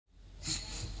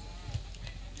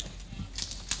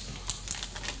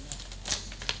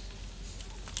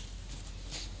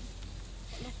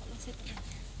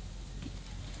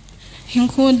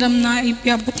Hingko dam na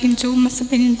ipya patin chu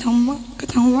masabenin thangwa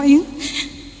kathangwa in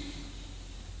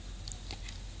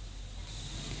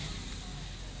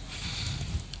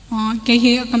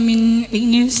kehi kamin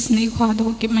Agnes Neikhohat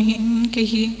ke mahin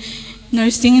kehi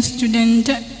nursing student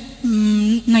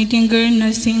Nightingale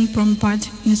nursing Prompat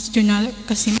Institutional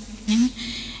Kasim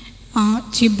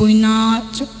Chibuina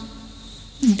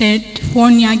that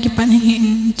Fornia ki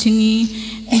panahin chini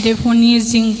de Fornia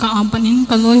zing ka apanin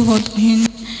kaloi hot hin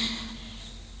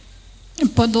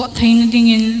podo thain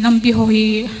dingin lampi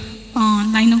hoi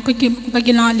lainong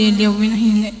kagila le lewin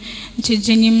hin chi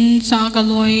jenim sa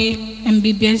kaloi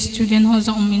MBBS student ho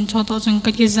za umin choto jang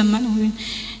kaki zaman uin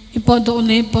ipodo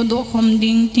le podo khom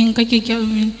ding ting kaki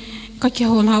kyawin kaki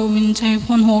hola uin chai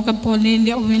phone ho ka pole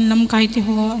le uin lam kai ti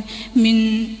ho min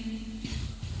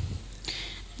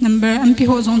number MP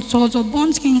ho zong cho cho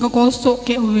bonds king ka ko so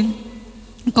ke uin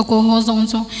ka ko ho zong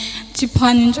cho chi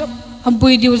phanin cho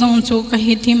abui diu zong cho ka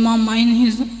hiti ma main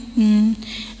his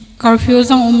curfew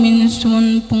zong umin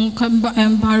sun pungkha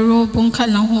baro pungkha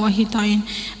lang ho hitain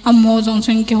amo zong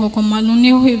chen ke ho ko malung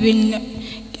ne huibin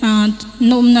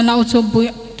nom na lau cho bui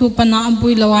tu pana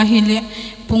abui lawa hele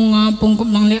pungkup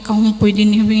lang le ka hum pui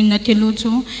din huibin na tilu cho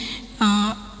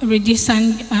ready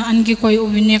san angi koi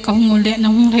uwin ka hum le na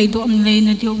hum lai do am le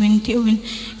na dio win ti uwin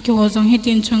ke ho zong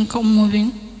hitin chung ka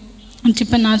umovin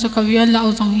antipana cho ka via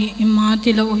lau zong hi ima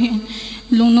ti lau hi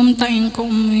lungnom ta in ka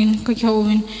umwin ka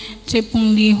khawin che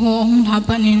pungli ho hum ha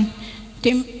panin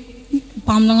tem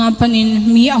pam nga panin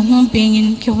mi ahum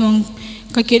pengin ke hong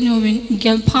ka kenuwin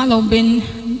gel pha lo ben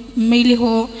meili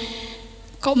ho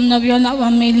ka na via la wa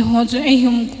meili ho cho ai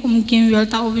hum kin wel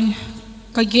ta uwin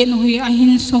ka gen hui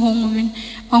ahin so hong uwin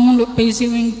ang lo pe si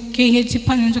win ke he chi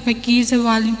panin cho ka ki se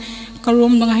walin ka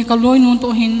rom nga ka loi nu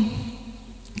to hin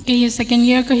ke second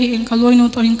year ka hi ka loi nu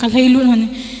to hin ka leilu han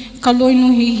ka loi nu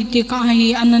hi ti ka hi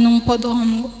ananong podo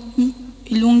ham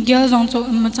ilung gel zong cho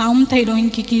ma chaum thai lo hin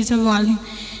ki se walin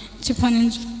chi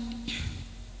panin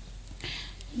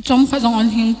chom pa zong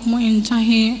hin mo in cha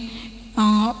hi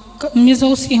mi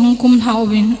zo si hong kum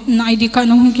hawin na ID ka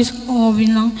no hong kis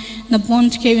ovin lang na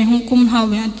bond ke hong kum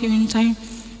hawin ati win chai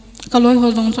kaloi ho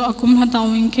zong cho akum ha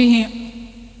tawin ke he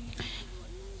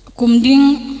kum ding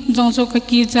zong cho ka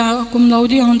ki cha kum lo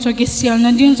di hong cho ki sial na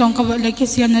ding zong ka ba le ki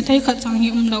sial na thai kha chang hi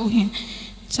lo hi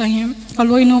chai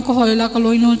kaloi no ko hoila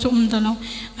kaloi no cho da lo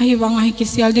ai wang ai ki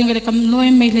sial ding re kam loi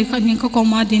me le kha ni ko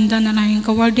ma din da na lai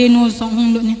ka war de no zong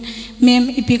hong lo ni mem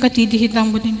ipi ka ti di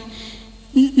hitang budin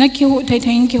na ki ho thai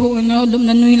thai ki ho na lum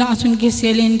na nui la asun ki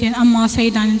sialin den amma sai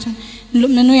dan chun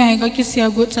lum na nui ai ka ki sia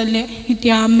go chale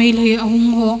hitia me le ahung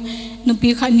ho nu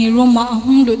pi kha ni roma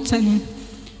ahung lu chan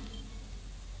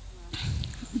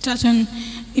cha chun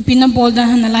ipina bol da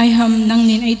han lai ham nang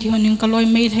nin ai ti honin kaloi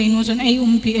me thai no chun ai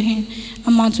pi hin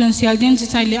amma chun sial den chi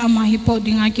chai le amma hi po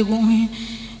dinga ki go he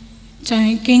chai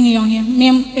king yong he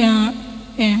mem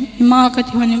ma ka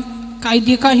ti honin ka ID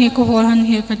ka he ko hol han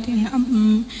he ka tin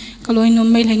kaloi no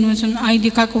me lai no chun ID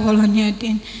ka ko hol han he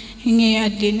tin hinge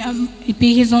adin ipi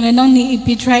hi zone nang ni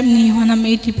ipi tribe ni hona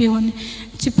me ti pi hon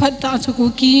chi phat ta chu ku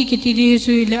ki ti ri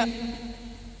su la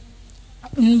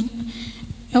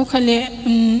eu khale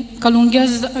kalungya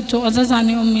cho aza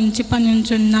zani min chi panin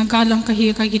chun na ga lang ka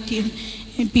hi ka ki ti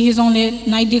ipi hi zone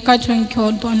nai di ka chun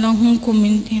kho to lang hung kum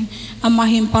min tin ama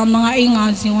him pa mga ai nga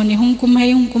ji honi hung kum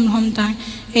hai hung kum ham tai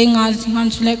ai nga ji han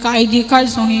chule ka ID card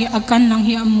song hi akan lang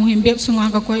hi amu him bep sunga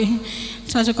ka koi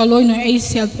cha cha kaloi no ai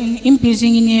self in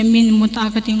imprising in min muta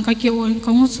ka ting ka ki on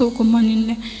ka mu so ko manin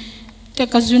le te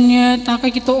ka junior ta ka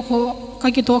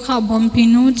ki to kha bom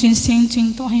pinu chin sing ching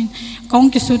to hin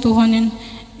kong ki su tu honin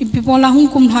ipipola hung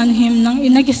kum than him nang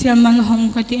ina ki sial man hom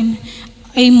ka tin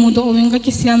ai mu do wing ka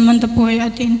ki sial man ta poi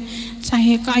atin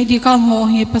chahe ka ID ka ho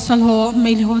he pasal ho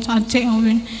mail ho cha che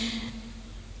win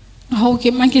ho ki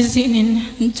ma ki zinin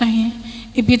chahe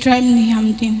ipi tribe ni ham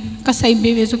tin ka sai be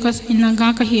be ka sai na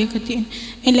ga ka he ka tin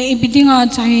ele ipi dinga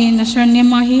chahe na sir ne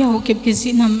ma hi ho ki ki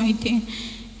zin ham ai tin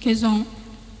ke zong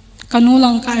kanu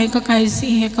lang ka kai si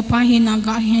he ka pa hi na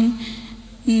ga hin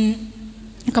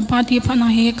kapati phana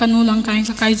he kanu lang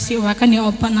kai si wa kani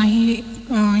opana hi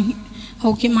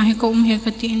hoki ma he ko he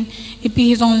katin ipi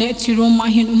hi zong le chiro ma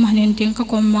hin hanen ting ka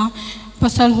komma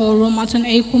pasal ho ro ma chan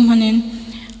ei kum hanen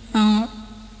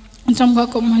cham ka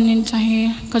kom hanen chahe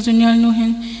ka junior no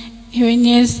hen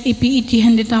hewnes ipi iti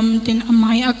hande tam tin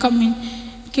amai akamin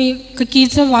ke ka ki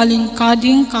cha walin ka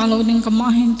ding ka lo ding ka ma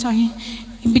hen chahe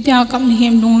ipi ta kam ni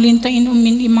hem donglin ta in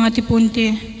umin imati punte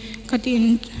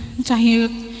katin chahe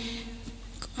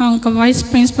ang ka vice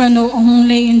principal no ong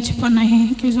le in chipana he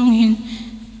ke zong hin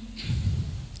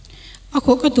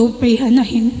ako ka to pe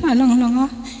hanahin alang langa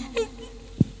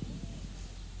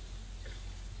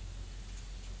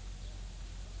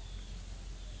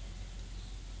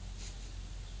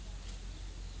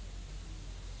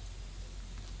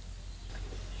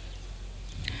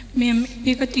mem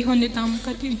pikati hon tam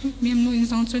kati mem nu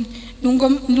insang chun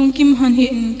lungkim han hi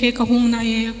ke ka hung na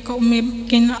e ka me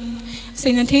ken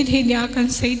se na the the dia kan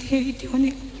se the ti hon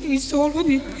i sol hon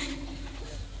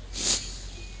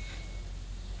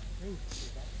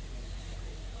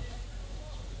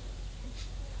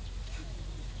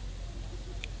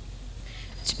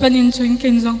chipanin chun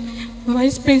ken jong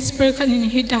vice principal kan in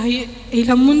hi dai e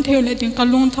lamun the le tin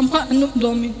kalung tham kha anu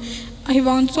domin ai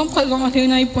wang chom kha jong a the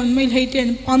nai pon mai lei ten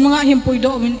pamanga him poi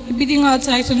do min bidinga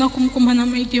chai chuna kum kum hana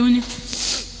mai ti oni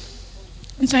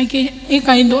chai ke e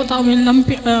kai do ta min lam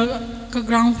ka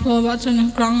ground floor wa chun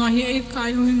ground a hi e kai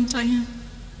him chai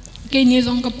ke ni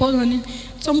jong ka pon ani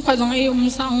chom kha jong e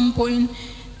sa point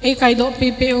e kai do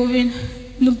pe pe ovin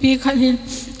nu pi khalin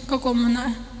ka komana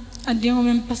ading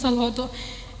men pasal ho to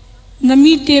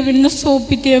nami tevin na so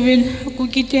pitevin ku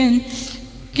kiten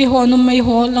ke ho no mai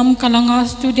ho lam kalanga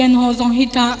student ho jong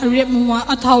hita rep muwa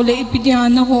athau le ipidia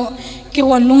na ho ke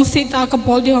ho lung se ta ka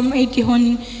bol de hom 80 hon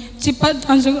chipat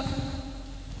anju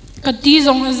kati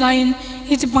jong azain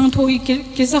hi chipang tho hi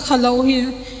ke sa khalo hi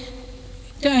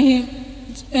ta hi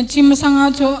chim sanga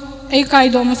cho ai kai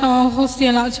do ma sa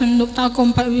hostel a chun luk ta kom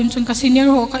pa win chun ka senior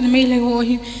ho kan mai le ho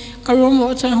hi karom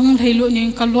wo chun hong thailu ni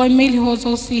ka loi mai le ho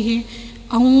zo si hi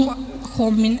ang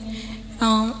homin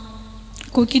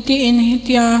ko kiti in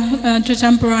hitia to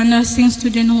champorana sing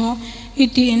student ho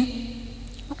hiti in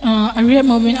area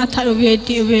moment atharu we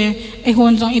ti we ai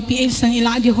hon jong epa san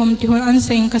ila di hom ti hon an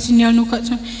seng ka senior nu ka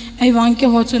chun ai wang ke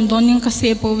ho chun doning ka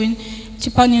se powin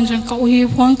chipanin jong ka uhi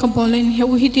phone ka bolen he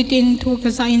uhi ti tin thu ka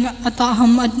zain ata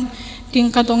ham ting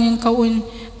ka dong ka un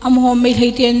am ho mai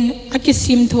heiten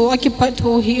akisim tho akipat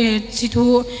tho hi chi thu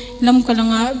lam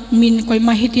kalanga min koi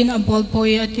ma hitin a bol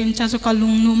boy atin cha chu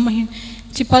kalung nu ma hin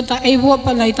chipata ei wo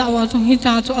pa lai ta wa chung hi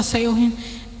cha chu asai o hin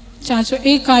cha chu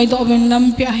ei kai do ben lam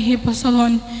pi a hi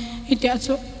pasalon hitia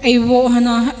chu ei wo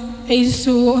hana ei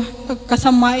su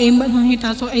kasama ei ma hi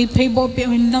ta chu ei phei bo pe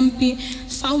hin lam pi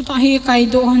sau ta hi kai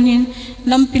do hanin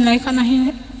lam pi lai kana hi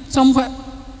chom kha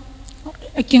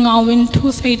kingawin thu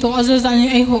sei to azazani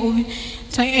ei ho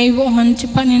chai ai wo han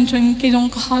chipanin chun ke jong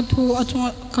ka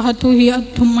hatu hi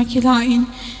athum ma khilain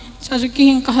cha ju ki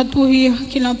ka hatu hi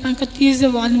khila pan ka ti ze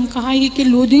walin ka hi ke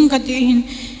loading ka te hin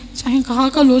chai ka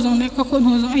ka lo jong ne ka kon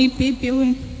ho jong ai pe pe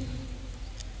wen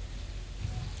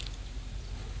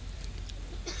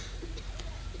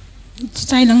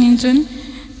chai lang in chun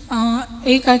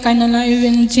ai kai kai na la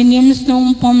even chinim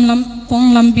snong pom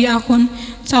lam bi akon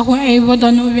cha ho ai wo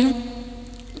dan wen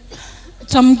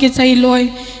cham ke chai loi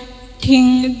thing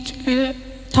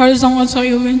thar zong also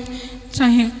even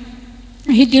chahe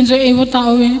hi tin jo evo ta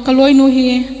we kaloi nu hi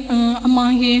ama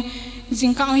hi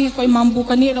jingka hi koi mambu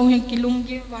kani lo hi kilung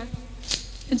ge wa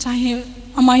chahe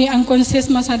ama hi unconscious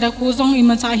ma sada ko zong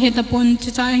ima chahe ta pon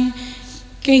chai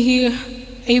ke hi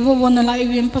evo wona la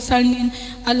even pasal nin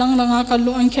alang langa ka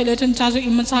lo an khele tan cha jo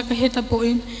ima cha ka heta po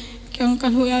in kyang ka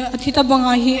hu athita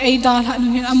banga hi ei da ha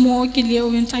nu hin amo ki leo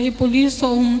wen chahe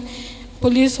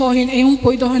police ho hin eung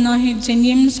poi do hana hi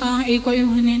jenim sa e ko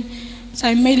hunin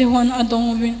sai mai le hon adong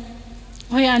win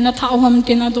hoya na tha hom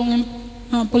tin adong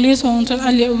police hong chan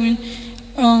ale win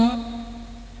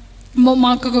mo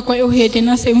ma ka ko he tin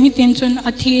na se hi tin chun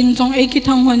athin jong e ki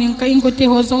thang honin ka ing ko te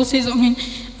ho zo se jong hin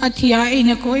athia e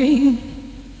na ko e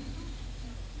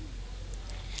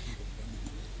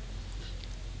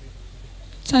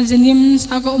chan jenim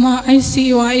sa ko ma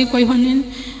ICU ai ko honin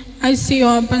I see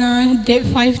you pana date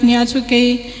 5 niya chu ke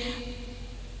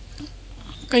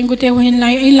kain ko te hin lai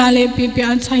ai la le pi pi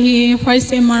an chahi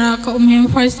first emara ka umhem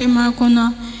first emara ko na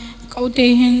ka te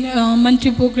hin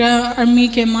Mantipugra army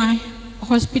ke ma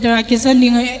hospital ke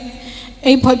sanding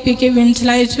ai phot pi ke wen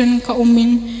chlai chun ka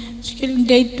umin skill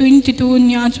date 22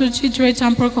 niya chu chi chre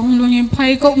champor ka hung lo hin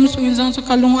phai ka su in jang chu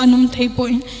ka long anum thei po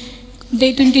in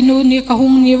date 22 ni ka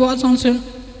hung ni wa chang chu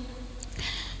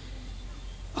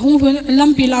hung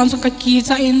lampi lang so ka ki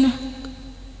cha in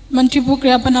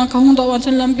Mantipugra pana ka hung do wa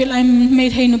chan lampi lai me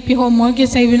thei nu pi ho mo ke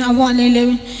savin awa le le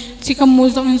chika mu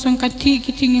zong in song ka thi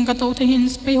ki thing ka to the hin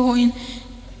spe ho in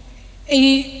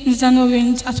e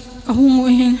zanovin cha ka hung o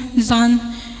hin zan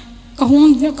ka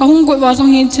hung go wa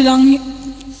song hin chilang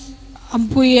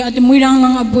abui ati muirang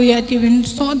lang abui ati win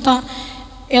so ta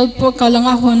elpo ka lang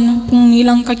ahon pung ni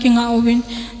lang ka kinga ovin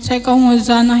sai ka hung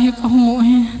zan a he ka hung o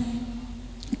hin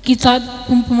kitat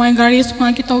pumpumai gari sma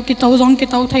kitau zong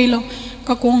kitau thailo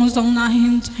ka kong zong na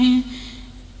hin chahe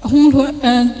hung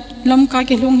lam ka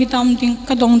ke lung hitam ting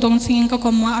ka dong sing ka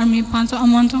koma army pan so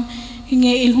aman so hinge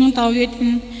il hung taw yet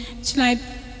in chlai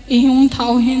e hung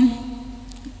thau hin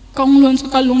kong lon so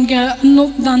ka lung ge nup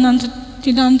danan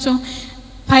ti dan so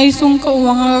phai sung ka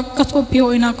wanga kasopio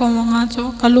ina ka wanga cho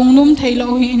kalungnum thailo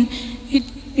hin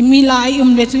milai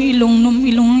le chu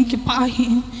ilung ki pa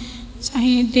hin sahi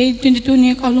day 22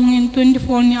 ni kalungin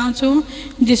 24 ni acho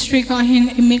district ka hin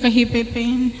emi ka hi pe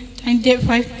pen and day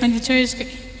 5 and the church ka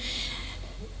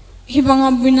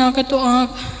hibanga bina ka to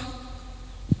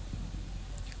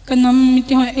kanam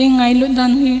miti ho e ngai lu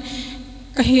dan hi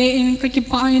ka hi in ka ki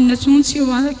pa in na chung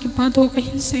chiwa ki pa tho ka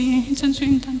hin se chan chu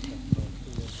in tan